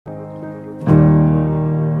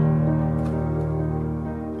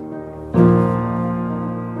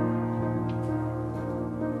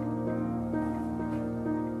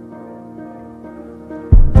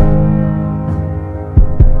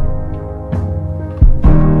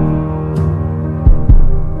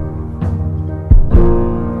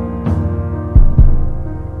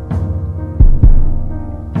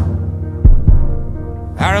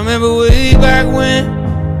remember way back when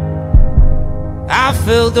I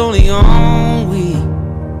felt only ennui,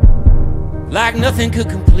 like nothing could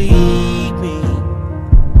complete me.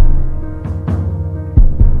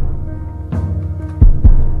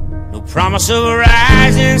 No promise of a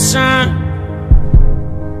rising sun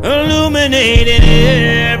illuminating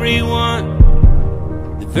everyone,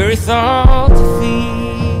 the very thought to feed.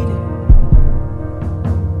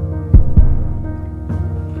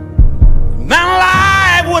 My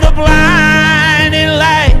life with a blinding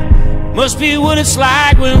light must be what it's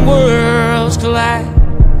like when worlds collide,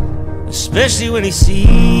 especially when he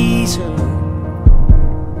sees her.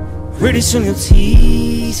 Pretty soon he'll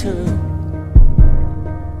tease her.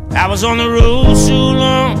 I was on the road so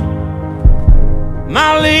long,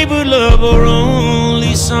 my labored love her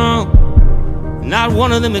only song, not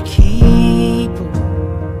one of them a keeper.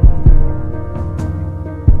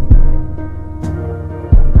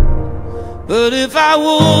 But if I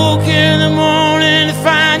woke in the morning to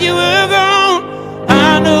find you were gone,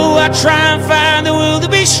 I know I'd try and find the will to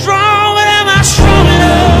be strong. But am I strong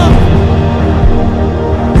enough?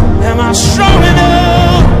 Am I strong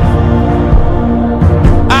enough?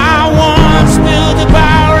 I once built a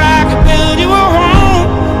bower I could build you a home,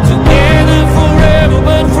 together forever,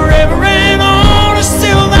 but forever and on is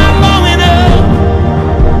still not long enough.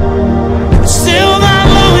 Still not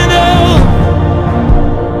long enough.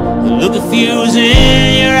 The look of fears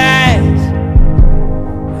in your eyes,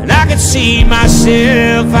 and I could see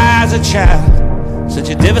myself as a child, such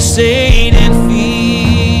a devastating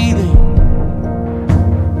feeling.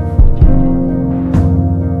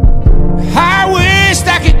 I wished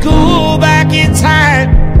I could go back in time,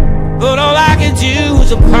 but all I could do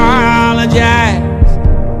was apologize.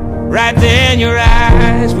 Right then your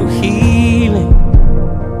eyes were healing,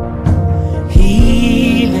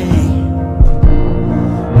 healing.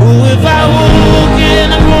 Oh, if I woke in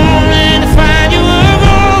the morning to find you were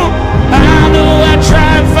gone, I know I'd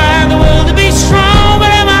try and find the will to be strong.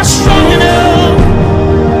 But am I strong enough?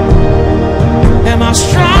 Am I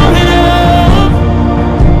strong enough?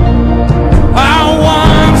 I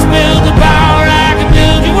once built a bower I could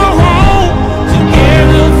build you a home,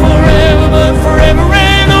 together forever, but forever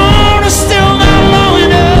and on is still not long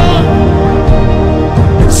enough.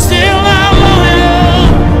 Still not long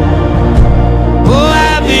enough. Oh,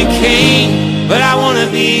 I became, but I wanna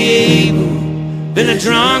be able, been a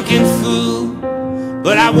drunken fool,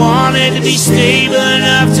 but I wanted to be stable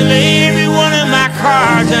enough to lay every one of my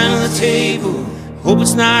cards on the table. Hope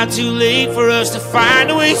it's not too late for us to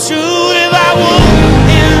find a way through. If I woke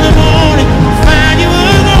in the morning